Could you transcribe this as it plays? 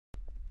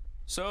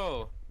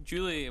So,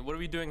 Julie, what are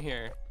we doing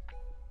here?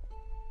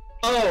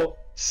 Oh,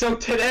 so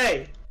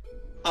today,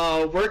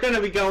 we're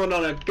gonna be going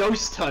on a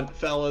ghost hunt,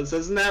 fellas.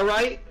 Isn't that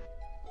right?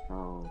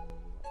 Oh,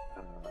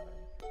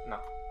 No.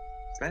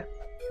 is that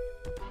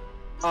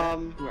who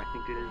I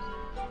think it is?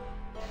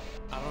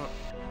 I don't know.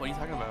 What are you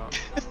talking about?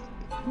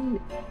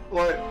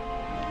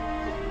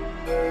 What?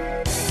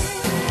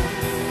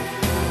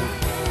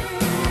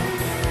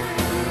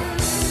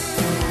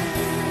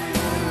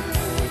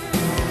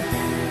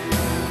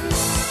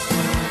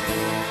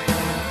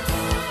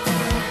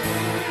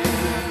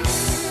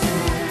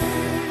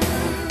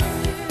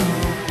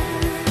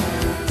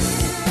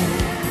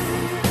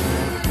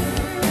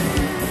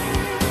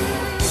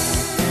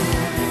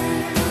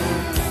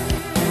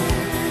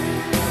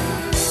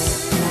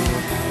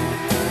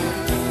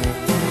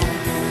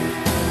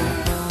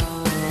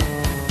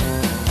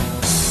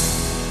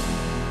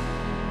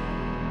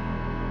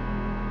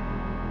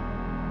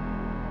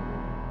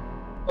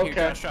 Here,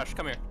 Okay. Josh,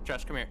 come here.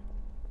 Josh, come here.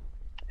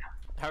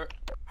 How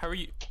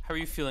are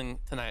you feeling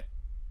tonight?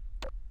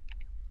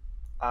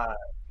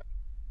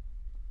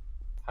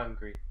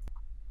 Hungry.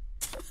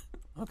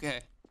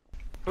 Okay.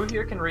 Who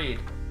here can read?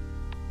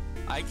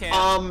 I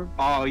can't.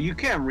 Oh, you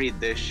can't read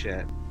this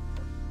shit.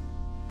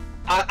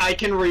 I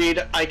can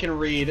read. I can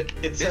read.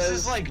 It This says,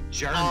 is like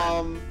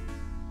German.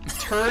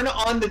 turn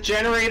on the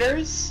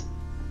generators.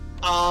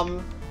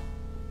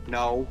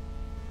 No.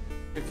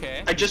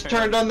 Okay. I just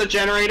turned on the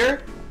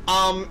generator.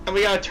 And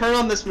we gotta turn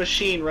on this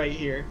machine right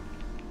here.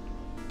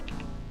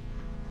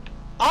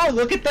 Oh,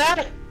 look at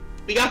that!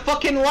 We got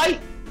fucking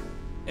light!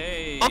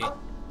 Hey. Oh.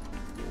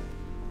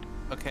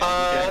 Okay.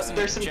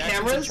 There's some Jackson's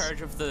cameras? in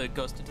charge of the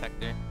ghost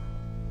detector.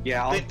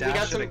 Yeah, I'll We got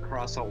dash some- it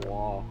across a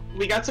wall.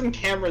 We got some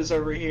cameras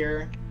over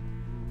here.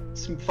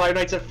 Some Five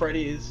Nights at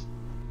Freddy's.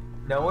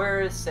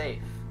 Nowhere is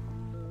safe.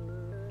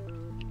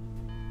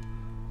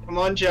 Come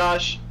on,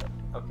 Josh.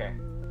 Okay.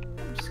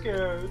 I'm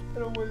scared. I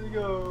don't want to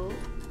go.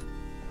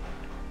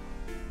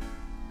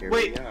 Here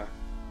Wait. we are.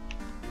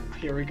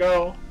 Here we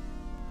go.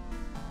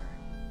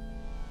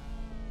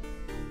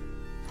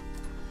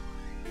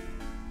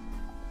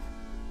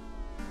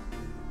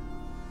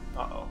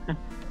 Uh-oh.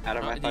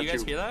 Adam, I Did thought you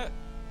guys hear that?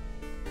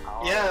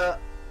 Yeah.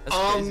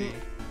 That's crazy.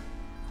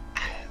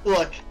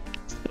 Look.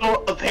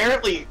 So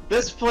apparently,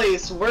 this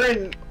place we're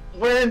in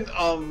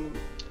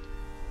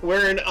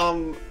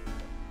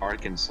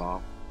Arkansas.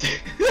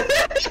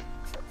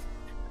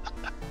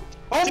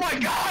 Oh my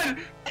god!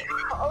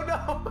 Oh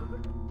no!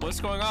 What's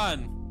going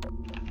on?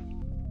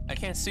 I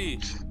can't see.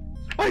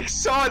 I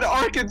saw an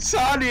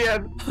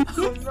Arkansanian!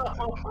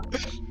 Oh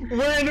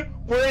no!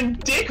 we're in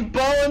Dick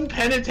Ballin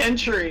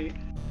Penitentiary.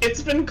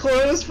 It's been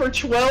closed for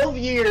 12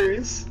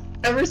 years.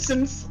 Ever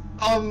since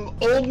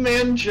Old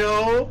Man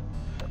Joe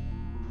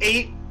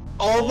ate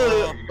all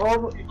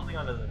Holding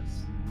onto this.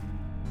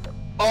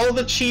 all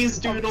the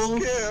cheese I'm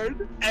doodles,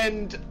 scared.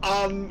 and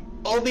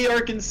all the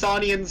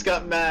Arkansanians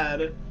got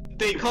mad.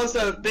 They caused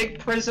a big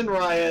prison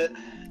riot,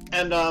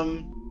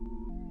 and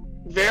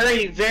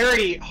very,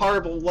 very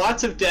horrible.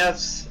 Lots of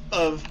deaths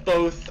of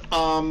both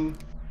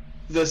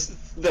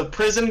the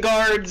prison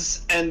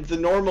guards and the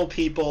normal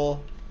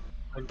people.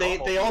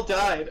 They all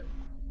died.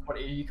 What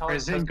are you calling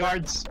Prison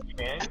guards?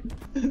 Man?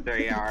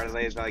 They are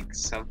they like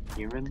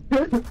subhuman?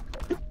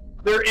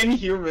 They're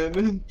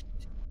inhuman.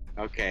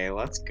 Okay,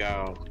 let's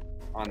go.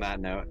 On that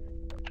note.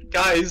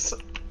 Guys,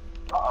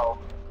 Uh-oh.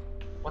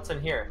 What's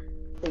in here?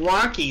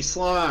 Wacky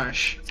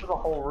Slosh. This is a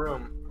whole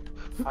room.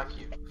 Fuck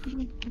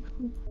you.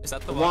 Is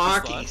that the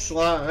Wacky walkie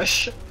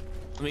Slosh.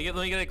 Let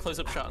me get a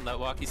close-up shot on that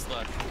walkie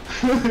slush.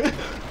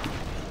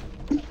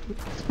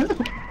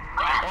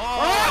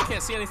 Oh, I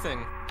can't see anything.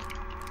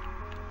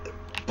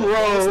 What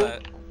was Bro,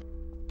 that?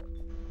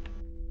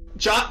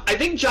 I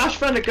think Josh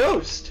found a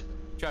ghost.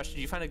 Josh, did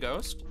you find a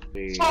ghost?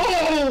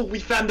 Oh, we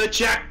found the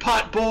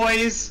jackpot,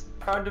 boys.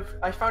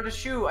 I found a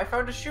shoe! I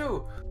found a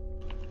shoe!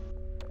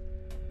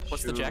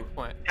 What's the Shoe.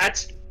 jackpot?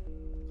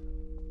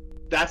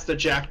 That's the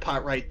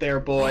jackpot right there,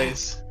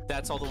 boys.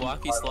 That's all the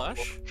walkie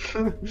slush?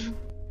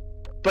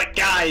 But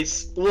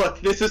guys, look,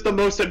 this is the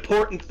most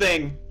important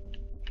thing.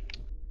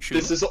 Shoe?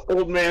 This is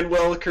Old Man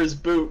Williker's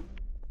boot.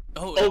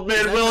 Oh, Old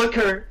Man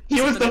Williker, he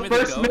is was that the the name of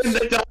the first man ghost?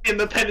 that died in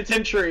the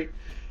penitentiary.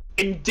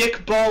 In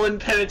Dick Ballin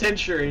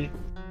Penitentiary.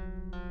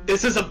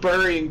 This is a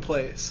burying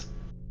place.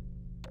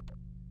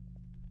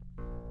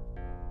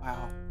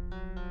 Wow.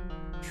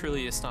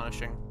 Truly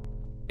astonishing.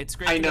 It's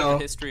great I to know know. the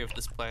history of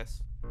this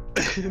place.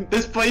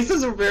 This place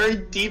has a very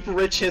deep,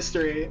 rich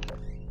history.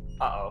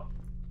 Uh-oh.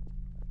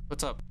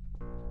 What's up?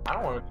 I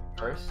don't want to go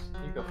first.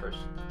 You go first.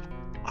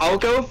 I'll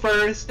go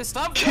first. Hey,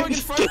 stop going in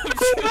front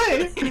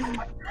of Get me!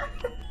 away!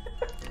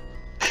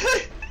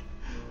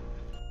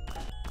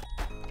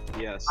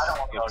 Yes. I don't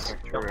want to go in it's here.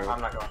 true. Nope,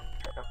 I'm not going.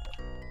 Nope.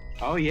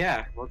 Oh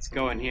yeah, let's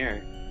go in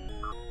here.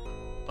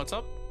 What's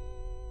up?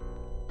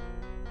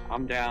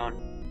 I'm down.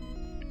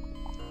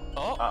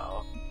 Oh,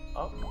 Uh-oh.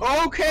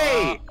 Oh.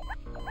 Okay!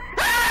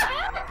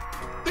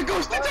 The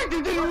ghost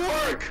detector didn't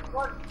work!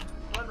 Run,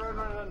 run, run,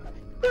 run, run.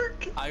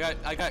 I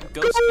got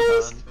ghost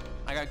Ghost!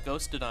 on. I got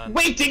ghosted on.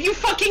 Wait, did you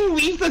fucking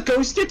leave the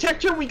ghost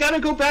detector? We gotta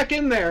go back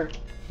in there.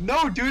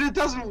 No, dude, it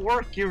doesn't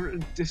work. You're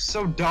just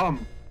so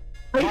dumb.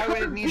 I Why would it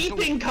heard need to-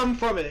 beeping come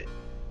from it.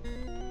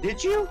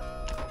 Did you?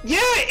 Yeah,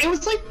 it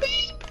was like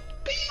beep,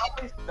 beep.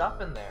 Probably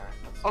stuff in there.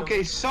 Let's go Okay,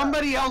 get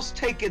somebody else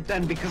take it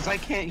then, because I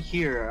can't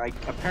hear.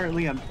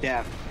 Apparently I'm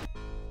deaf.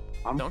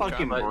 I'm Don't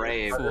fucking drop it,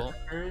 brave. fool.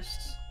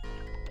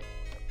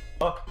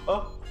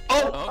 Oh.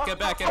 Oh, get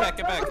back, get back,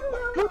 get back.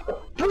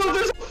 Bro,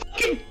 there's a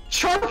fucking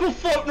charcoal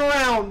floating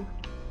around.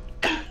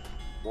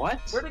 What?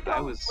 Where'd it go? I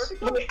was. Where'd it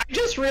go? Wait, I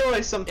just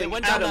realized something. It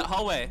went down Adam, that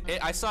hallway.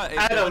 I saw it. It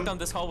Adam. went down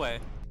this hallway.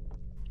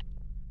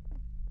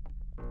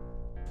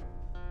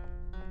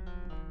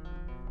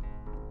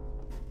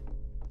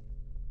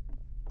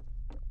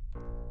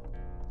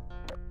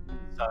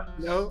 Sucks.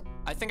 No,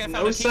 I think I found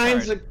no a key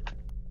signs card. of.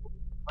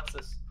 What's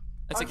this?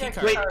 It's a key Okay,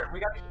 card. Wait. We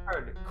got a key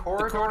card.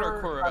 Corridor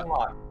corridor.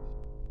 unlocked.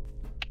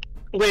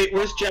 Wait,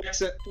 where's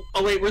Jackson?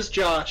 Oh wait, where's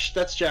Josh?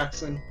 That's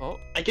Jackson. Oh,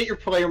 I get your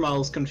player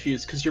models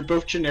confused because you're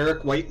both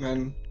generic white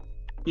men.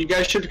 You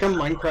guys should become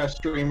Minecraft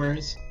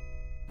streamers.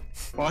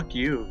 Fuck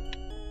you.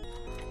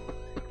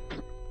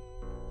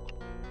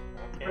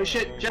 Oh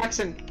shit,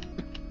 Jackson.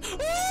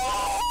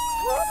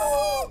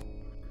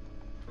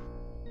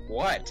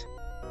 What?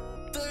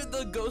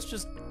 the ghost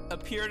just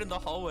appeared in the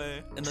hallway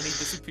and then he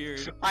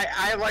disappeared.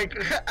 I like.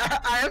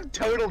 I have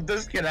total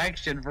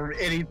disconnection from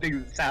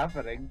anything that's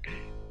happening.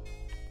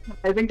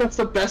 I think that's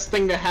the best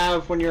thing to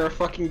have when you're a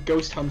fucking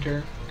ghost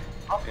hunter.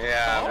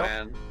 Yeah, Oh.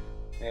 man.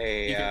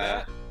 Hey, You hear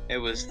that? it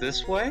was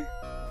this way?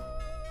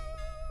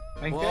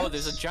 I Whoa, guess?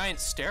 there's a giant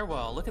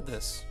stairwell. Look at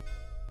this.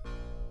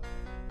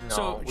 No,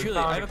 So, we Julie,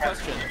 found I have a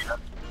question.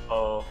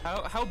 Oh.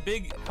 How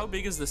big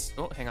is this?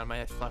 Oh, hang on,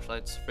 my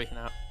flashlight's breaking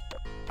out.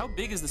 How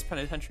big is this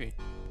penitentiary?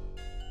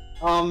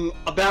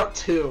 About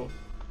 2.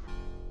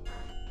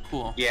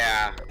 Cool.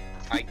 Yeah,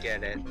 I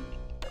get it.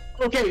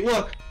 Okay,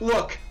 look.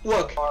 Are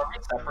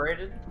we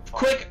separated?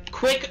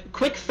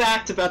 Quick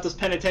fact about this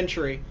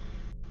penitentiary.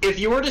 If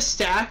you were to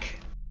stack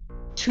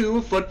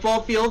 2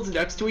 football fields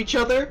next to each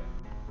other,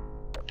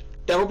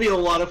 that'll be a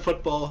lot of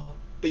football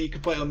that you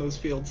could play on those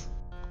fields.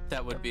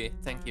 That would be.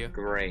 Thank you.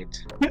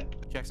 Great.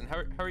 Jackson,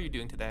 how are you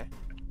doing today?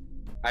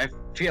 I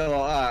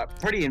feel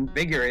pretty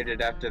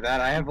invigorated after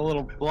that. I have a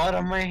little blood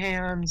on my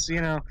hands,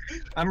 you know.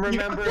 I'm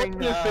remembering. You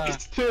got blood in your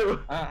face too.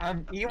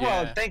 Well,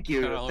 Yeah, thank got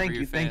you, it all thank over you,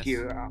 your thank face.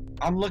 you.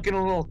 I'm looking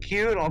a little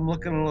cute. I'm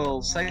looking a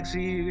little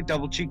sexy.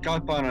 Double cheek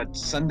up on a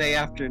Sunday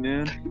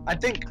afternoon. I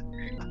think,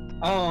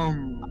 I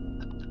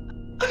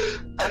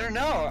don't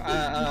know.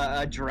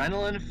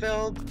 Adrenaline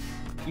filled.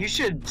 You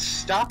should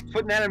stop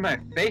putting that in my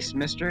face,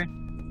 mister.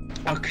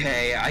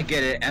 Okay, I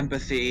get it,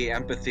 empathy,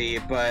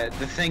 but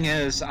the thing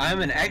is,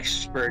 I'm an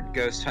expert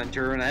ghost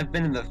hunter, and I've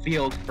been in the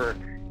field for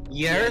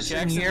years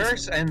and Jackson's-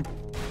 years, and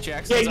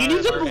Jackson. Yeah, you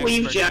need to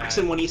believe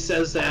Jackson when he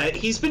says that.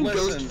 He's been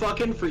Listen. ghost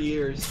fucking for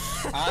years.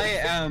 I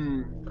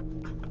am,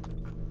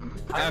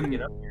 How do we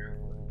get up here?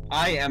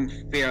 I am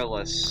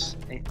fearless.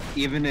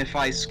 Even if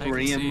I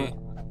scream,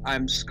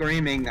 I'm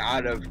screaming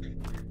out of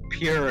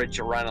pure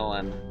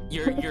adrenaline.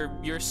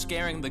 You're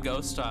scaring the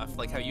ghost off,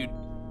 like how you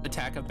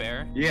attack a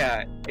bear.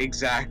 Yeah,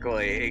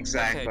 exactly. Okay,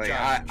 Josh,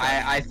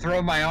 I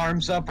throw my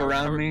arms up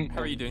around me. How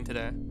are you doing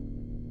today?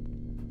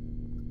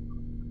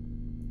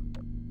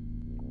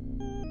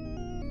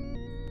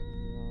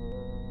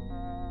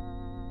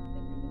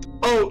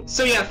 Oh,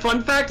 so yeah,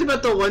 fun fact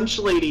about the lunch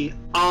lady.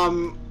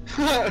 Fun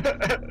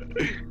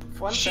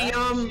She, fact,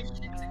 um- she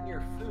shits in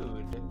your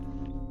food.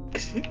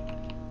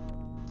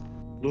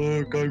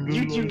 Look, I'm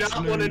You do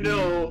not want to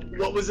know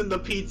what was in the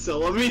pizza.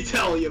 Let me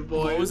tell you,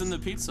 boys. What was in the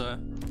pizza?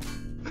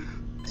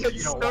 You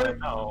It's don't want to so-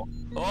 know.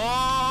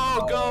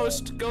 Oh,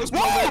 ghost moment.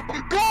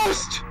 Whoa!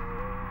 Ghost!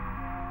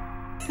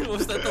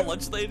 Was that the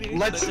lunch lady?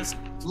 Let's that just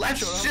let's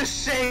showed up?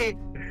 just say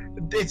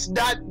it's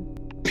not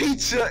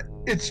pizza,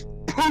 it's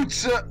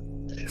pizza.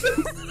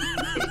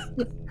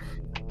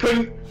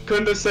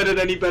 Couldn't have said it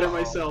any better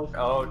myself.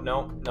 Oh,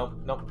 no.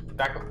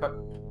 Back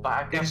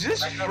up. Is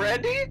this back up.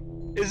 Freddy?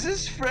 Is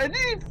this Freddy?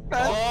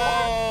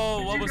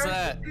 Oh, what You was guys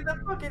that? See that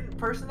fucking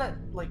person that,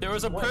 like... There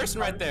was a went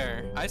person right inside-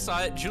 there. I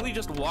saw it. Julie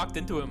just walked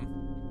into him.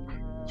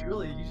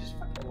 Julie, you just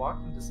fucking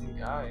walked into some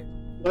guy.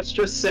 Let's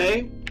just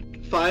say,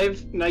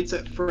 5 Nights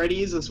at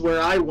Freddy's is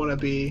where I want to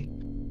be.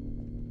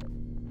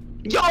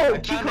 Yo, I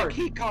key found a card.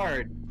 key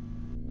card.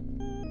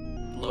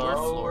 Lower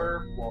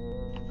floor. floor.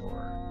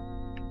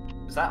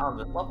 Is that on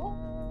this level?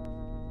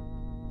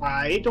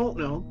 I don't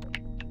know.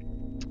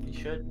 You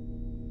should.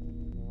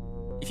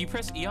 If you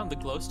press E on the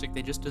glow stick,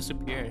 they just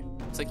disappear.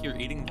 It's like you're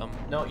eating them.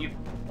 No, you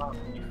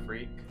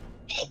freak.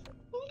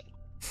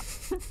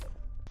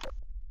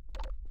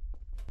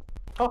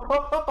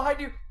 Oh, behind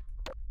you!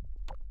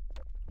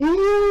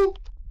 Ooh.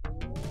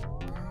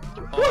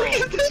 Oh. Look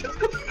at this.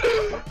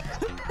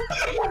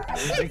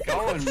 Where's he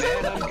going,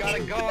 man? I'm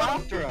gotta go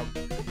after him.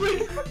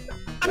 Wait,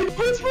 I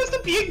was supposed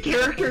to be in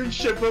character and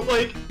shit, but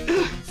like,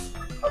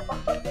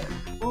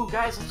 Ooh,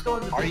 guys, let's go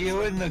in the... Are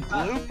you in the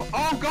gloop?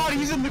 Oh god,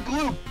 he's in the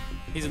gloop.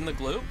 He's in the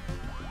gloop?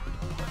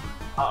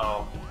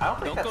 Uh-oh. I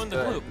don't think Don't that's go in the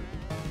good.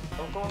 gloop.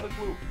 Don't Don't go on the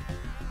gloop.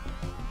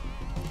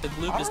 The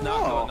gloop I is don't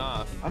not know. going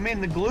off. I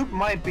mean, the gloop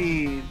might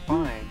be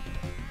fine.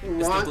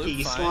 Wonky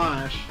gloop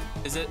fine? slash.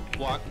 Is it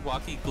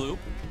walkie gloop?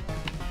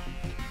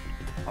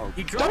 Oh,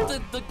 He dropped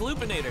the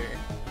gloopinator.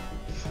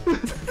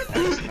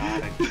 that's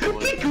not a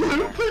The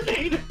gloop.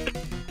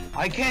 gloopinator.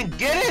 I can't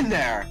get in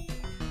there!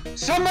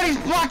 Somebody's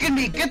blocking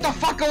me! Get the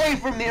fuck away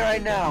from me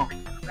right now!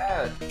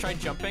 Bad. Try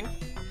jumping.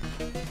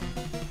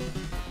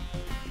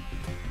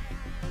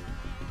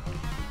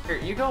 Here,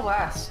 you go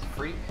last,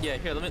 freak. Yeah,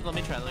 here, let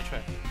me try.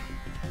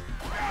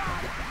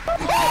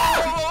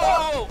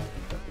 Oh!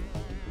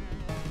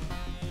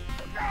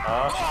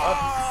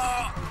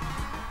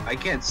 I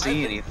can't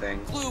see anything.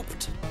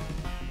 Glooped.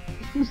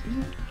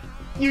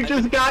 You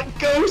just got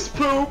ghost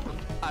poop.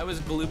 I was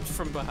glooped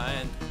from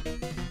behind.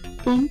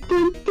 Boom,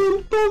 boom,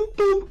 boom, boom,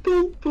 boom,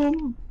 boom,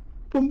 boom,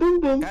 boom, boom,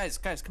 boom. Guys,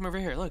 come over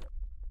here. Look.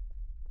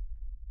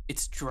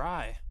 It's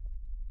dry.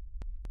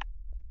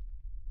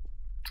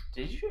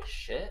 Did you just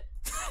shit?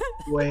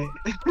 Wait.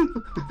 I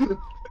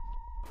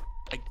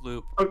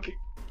gloop. Okay.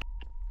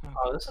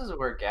 Oh, this is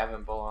where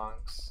Gavin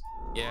belongs.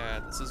 Yeah,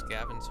 this is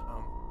Gavin's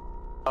home.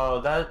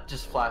 Oh, that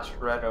just flashed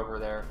red over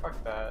there.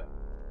 Fuck that.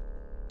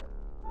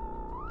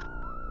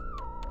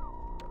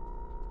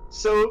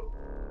 So,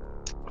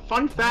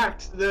 fun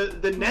fact: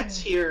 the nets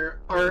here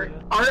are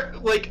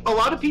like a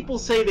lot of people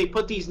say they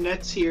put these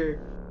nets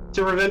here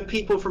to prevent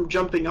people from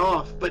jumping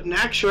off, but in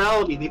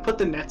actuality, they put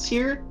the nets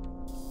here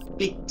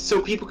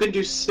so people can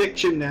do stick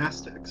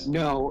gymnastics.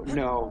 No,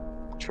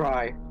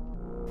 try.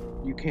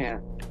 You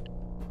can't.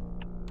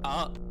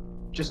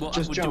 Just Well,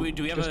 jump.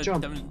 do we have just a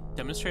jump.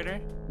 demonstrator?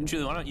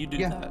 Julie, why don't you do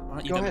Yeah, that? Why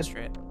don't you go ahead.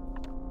 demonstrate?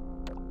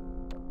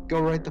 Go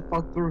right the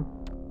fuck through.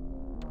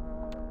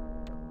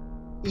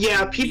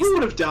 Yeah, people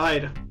would have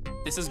died.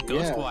 This is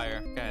ghost Yeah.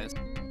 wire, guys.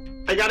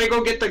 I gotta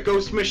go get the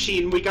ghost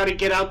machine. We gotta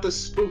get out the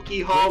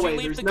spooky Where'd hallway. you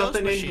leave There's the ghost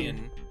nothing in here.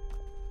 machine?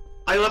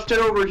 I left it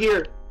over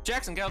here.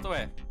 Jackson, get out the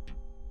way.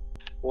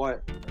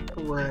 What?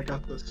 Where I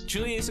got this.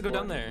 Julie needs to go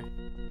down there.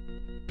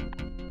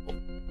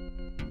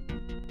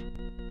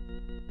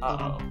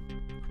 Uh-oh.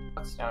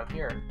 What's down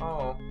here?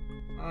 Oh.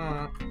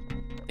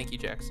 Thank you,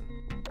 Jackson.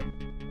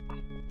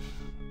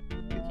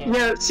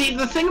 Yeah, see,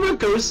 the thing about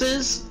ghosts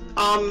is,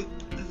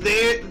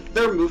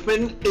 their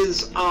movement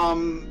is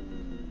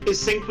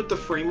synced with the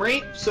frame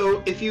rate.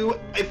 So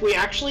if we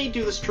actually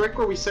do this trick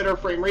where we set our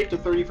frame rate to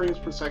 30 frames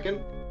per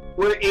second,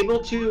 we're able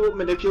to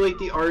manipulate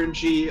the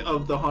RNG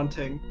of the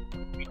haunting,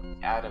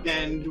 Adam.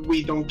 and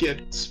we don't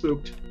get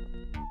spooked.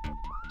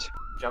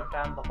 Jump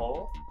down the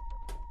hole?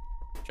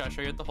 Josh,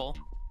 are you at the hole?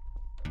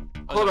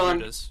 Oh, Hold no, there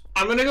on. it is.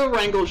 I'm gonna go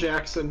wrangle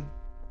Jackson.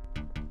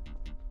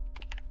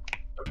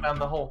 Jump down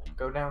the hole.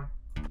 Go down.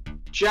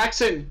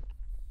 Jackson,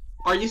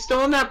 are you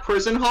still in that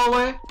prison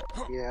hallway?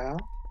 Yeah.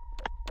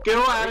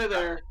 Go out of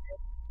there.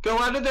 Go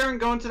out of there and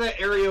go into that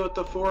area with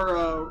the four,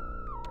 Oh.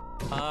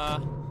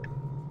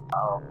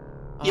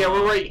 Yeah,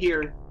 we're right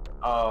here.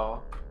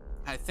 Oh.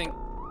 I think...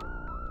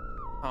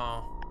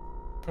 Oh.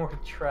 We're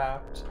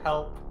trapped.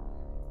 Help.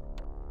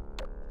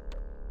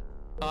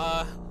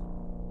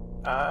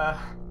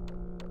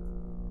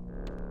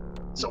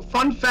 So,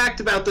 fun fact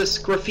about this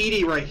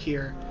graffiti right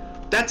here.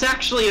 That's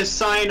actually a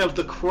sign of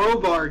the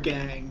Crowbar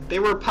Gang. They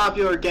were a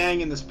popular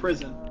gang in this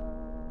prison.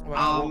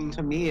 Well,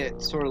 to me,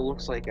 it sort of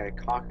looks like a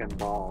cock and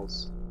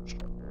balls.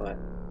 But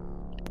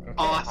Okay,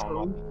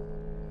 Awesome.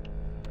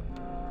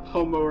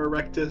 Homo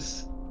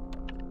erectus.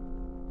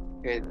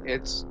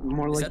 it's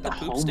more Is like that the the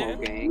poop homo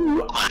stand?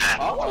 gang.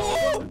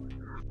 Oh!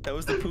 That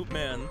was the poop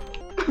man.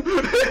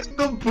 It's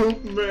the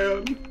poop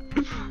man.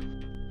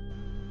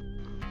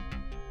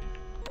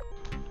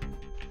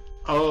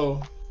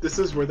 Oh, this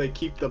is where they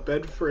keep the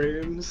bed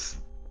frames.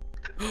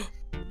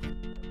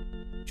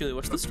 Julie,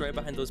 what's the story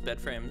behind those bed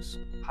frames?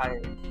 Hi.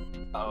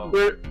 Oh.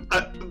 Where,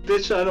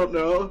 bitch, I don't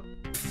know.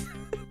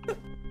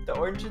 The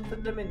orange and the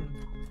lemon.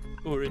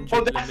 Orange Oh,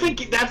 and lemon.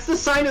 that's the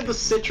sign of the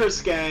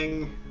Citrus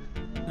Gang.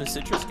 The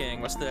Citrus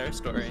Gang, what's their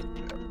story?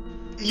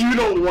 You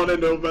don't want to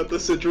know about the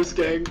Citrus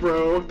Gang,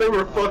 bro. They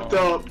were fucked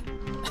up.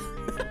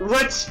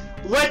 Let's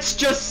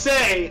just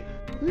say.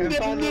 That's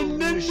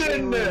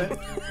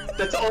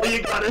all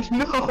you gotta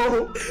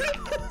know.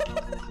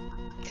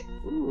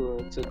 Ooh,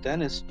 it's a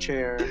dentist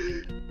chair.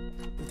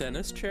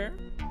 Dentist chair?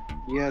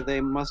 Yeah,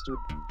 they must have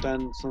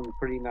done some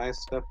pretty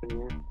nice stuff in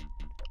here.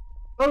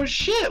 Oh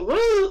shit! Look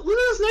at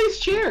this nice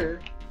chair.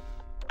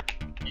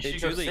 You Hey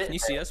should go Julie, sit can you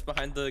there. see us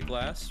behind the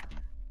glass?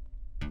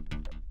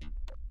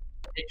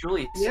 Hey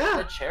Julie, sit Yeah. in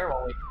the chair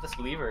while we hit this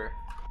lever.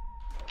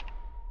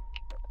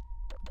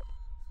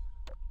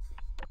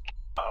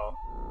 Uh-oh.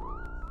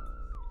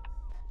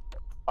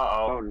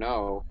 Uh-oh. Oh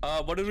no.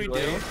 What did we do?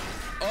 Julie?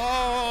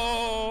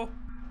 Oh!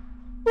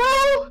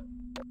 Whoa!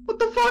 What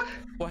the fuck?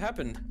 What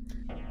happened?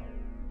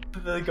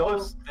 The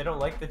ghosts, they don't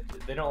like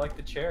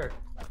the chair.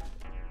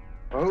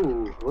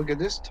 Oh, look at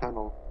this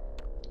tunnel.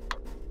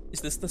 Is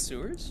this the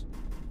sewers?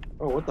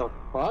 Oh, what the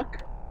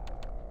fuck?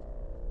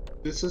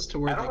 This is to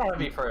I where don't they want to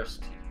be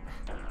first.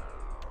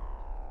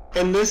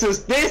 And this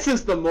is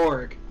the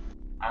morgue.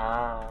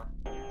 Ah.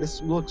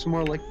 This looks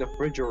more like the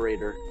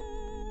refrigerator.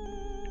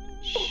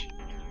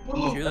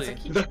 Oh, Julie,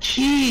 the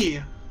key!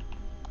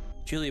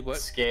 Julie, what?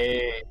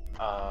 Escape.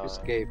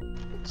 Escape.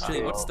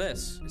 Julie, what's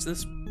this? Is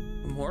this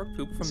more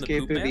poop from the Escape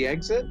poop through man? the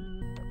exit?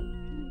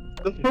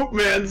 The poop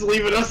man's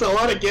leaving us a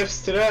lot of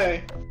gifts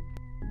today.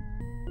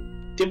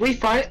 Did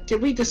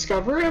we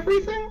discover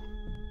everything?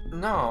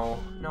 No,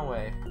 no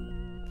way.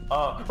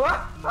 Oh!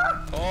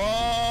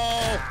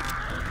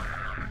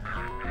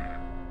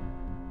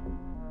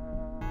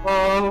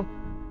 Oh.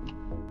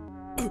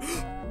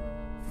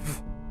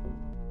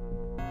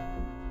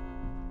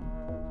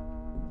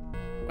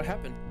 What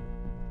happened?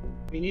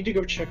 We need to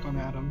go check on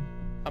Adam.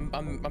 I'm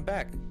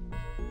back.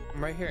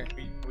 I'm right here.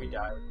 We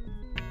died.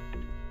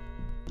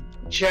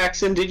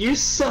 Jackson, did you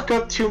suck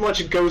up too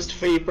much ghost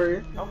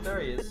vapor? Oh,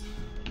 there he is.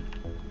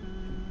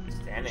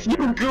 Standing.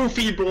 You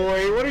goofy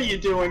boy, what are you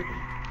doing?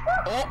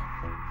 Oh!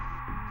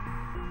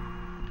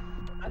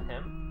 Is that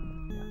him?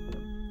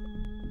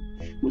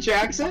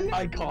 Jackson?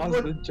 I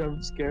caused the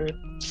jump scare.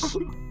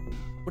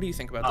 What do you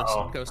think about this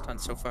ghost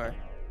hunt so far?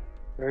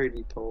 I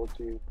already told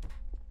you.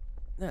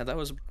 Yeah, that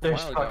was a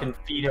There's while fucking ago.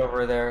 feet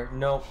over there.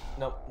 Nope,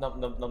 nope, nope,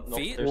 nope, nope, nope.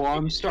 Feet? There's Well,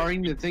 I'm feet.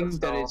 starting to There's think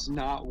feet. that it's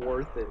not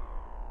worth it.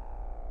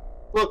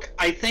 Look,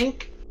 I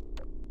think...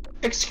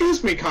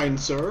 Excuse me, kind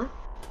sir.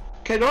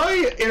 Can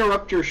I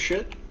interrupt your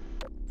shit?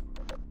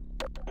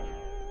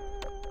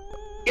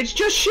 It's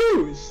just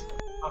shoes!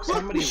 Oh, Look,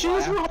 somebody the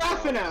shoes were laughed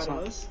laughing about at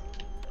something. us.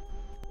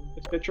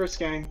 It's Citrus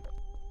Gang.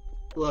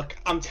 Look,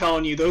 I'm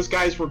telling you, those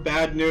guys were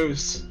bad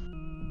news.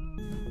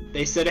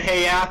 They said,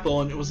 hey,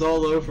 Apple, and it was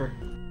all over.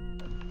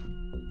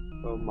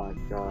 Oh my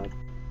god.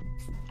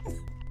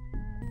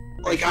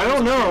 Like, I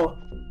don't know.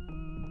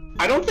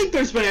 I don't think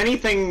there's been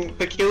anything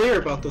peculiar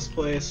about this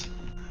place,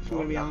 if I'm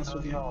gonna be honest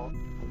with you. No.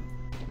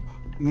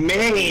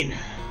 Maine!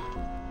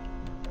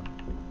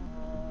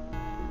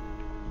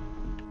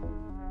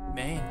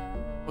 Man,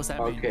 what's that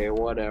mean? Okay,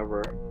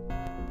 whatever.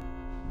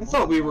 I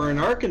thought we were in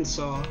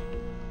Arkansas.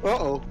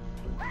 Uh-oh.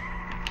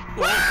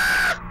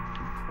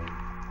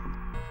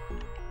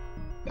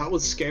 That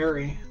was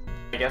scary.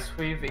 I guess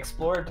we've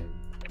explored.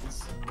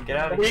 Let's get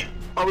out Are of we, here.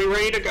 are we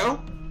ready to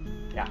go?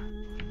 Yeah.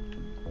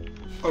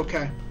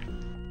 Okay.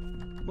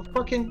 What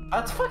fucking...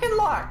 That's fucking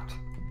locked.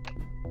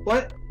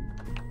 What?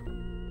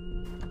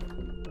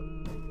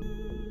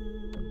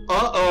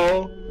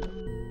 Uh-oh.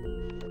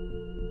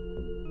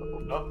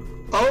 Oh,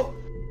 Oh!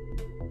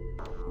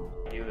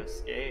 you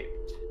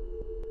escaped.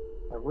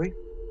 Have we?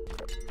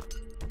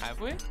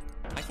 Have we?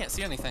 I can't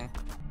see anything.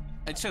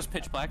 It shows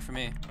pitch black for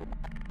me.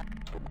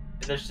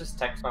 There's just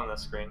text on the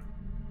screen.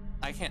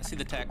 I can't see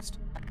the text.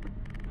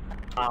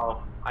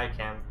 Oh, I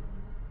can.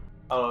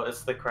 Oh,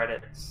 it's the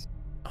credits.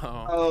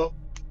 Oh. Oh.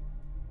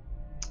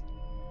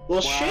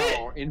 Well, shit!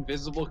 Wow,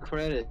 invisible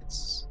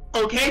credits.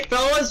 Okay,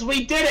 fellas,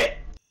 we did it!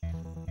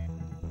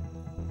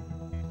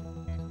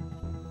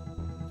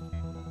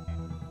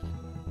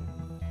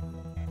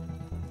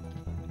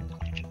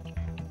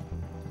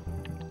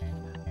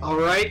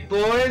 Alright,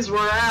 boys,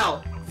 we're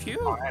out! Phew!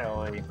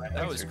 Finally,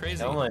 That was crazy.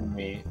 Killing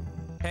me.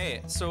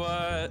 Hey,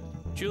 so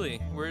Julie,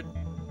 where'd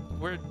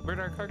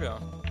our car go?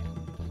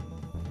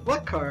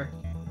 What car?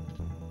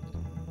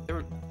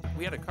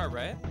 We had a car,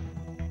 right?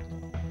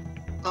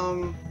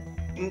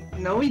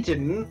 No, we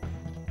didn't.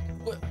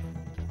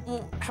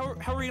 Well, how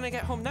are we gonna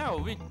get home now?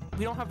 We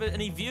don't have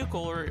any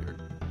vehicle or...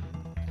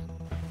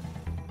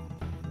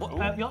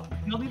 What? Y'all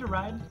need a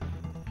ride?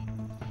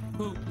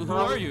 Who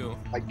are you?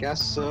 I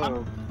guess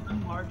so.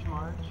 I'm Large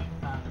Marge.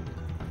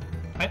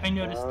 I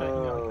noticed that, you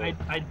know, Oh.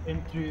 I'd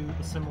been through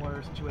a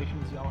similar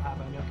situation as y'all have.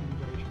 I know it can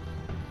be very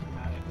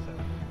dramatic, so,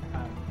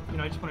 you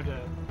know, I just wanted to...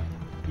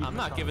 I'm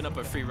not giving up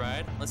a free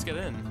ride. Let's get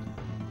in.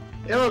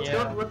 Yeah, let's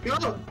Yeah. go, let's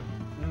go!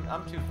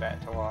 I'm too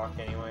fat to walk,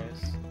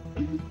 anyways.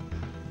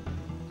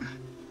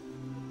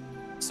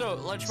 So,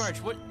 Lunch March,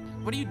 what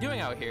are you doing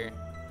out here?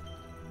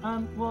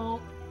 Well,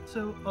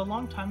 so a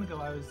long time ago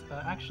I was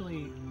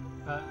actually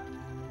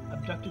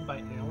abducted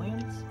by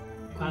aliens.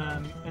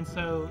 And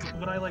so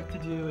what I like to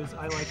do is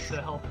I like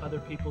to help other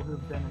people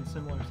who've been in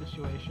similar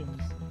situations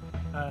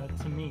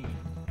to me.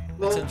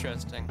 That's Well,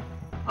 interesting.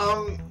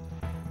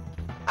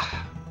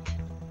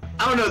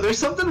 I don't know, there's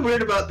something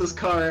weird about this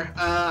car.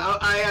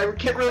 I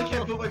can't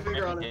put my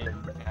finger on it.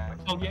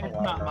 Oh yeah,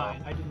 it's not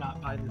mine. I did not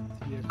buy this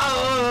vehicle.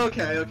 Oh,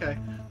 okay, okay.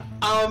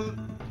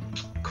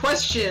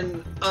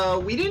 Question,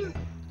 we didn't,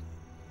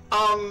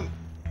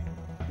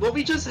 what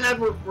we just had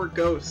were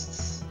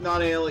ghosts,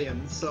 not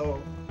aliens,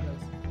 so...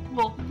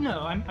 Well,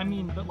 no, I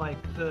mean, but like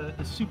the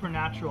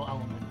supernatural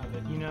element of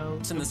it, you know?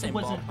 It's in the same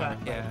wasn't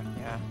ballpark. that,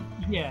 Yeah.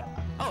 Yeah.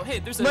 Oh, hey,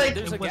 there's a Like-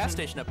 there's a It gas wasn't-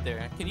 station up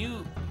there. Can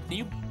you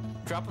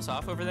drop us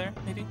off over there,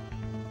 maybe?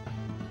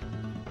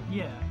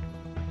 Yeah.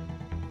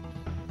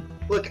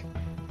 Look,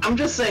 I'm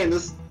just saying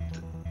this...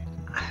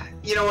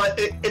 You know what,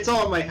 it's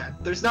all in my head.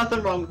 There's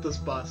nothing wrong with this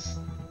bus.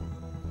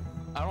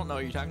 I don't know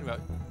what you're talking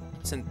about.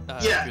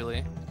 Yeah.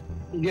 Julie.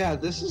 Yeah,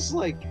 this is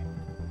like...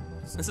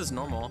 This is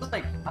normal. It's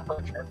like a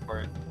chart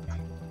for it.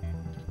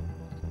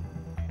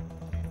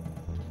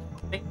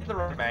 Thank you for the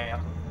ride, man.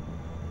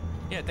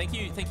 Yeah, thank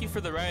you for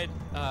the ride.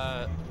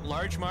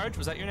 Large Marge,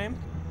 was that your name?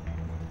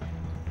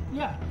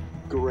 Yeah.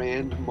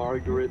 Grand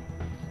Margaret.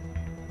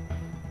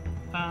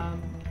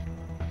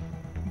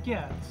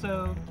 Yeah.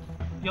 So,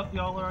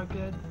 y'all are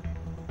good.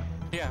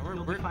 Yeah,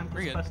 You'll we're be fine for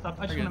good. this quest stuff.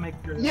 I just We're want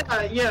to make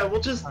sure. Yeah, we'll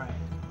just All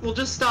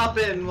right. stop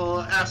in.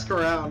 We'll ask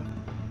around.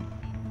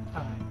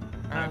 All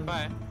right. Alright,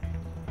 bye.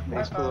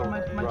 Thanks for the My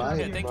job ride.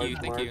 here. Yeah, thank you,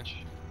 March, thank you. March.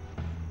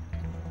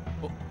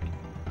 Oh,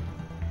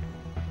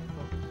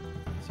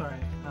 sorry.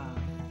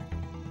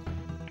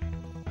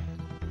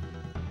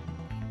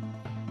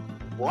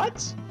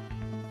 What?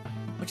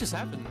 What just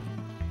happened?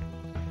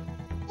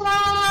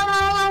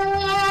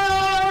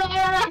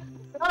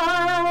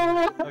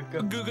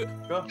 Go. Go, go,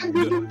 Go.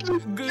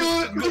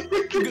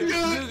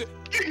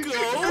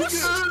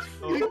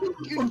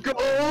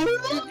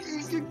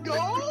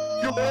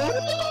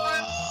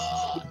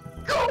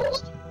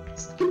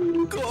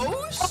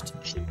 Ghost?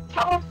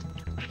 Ghost?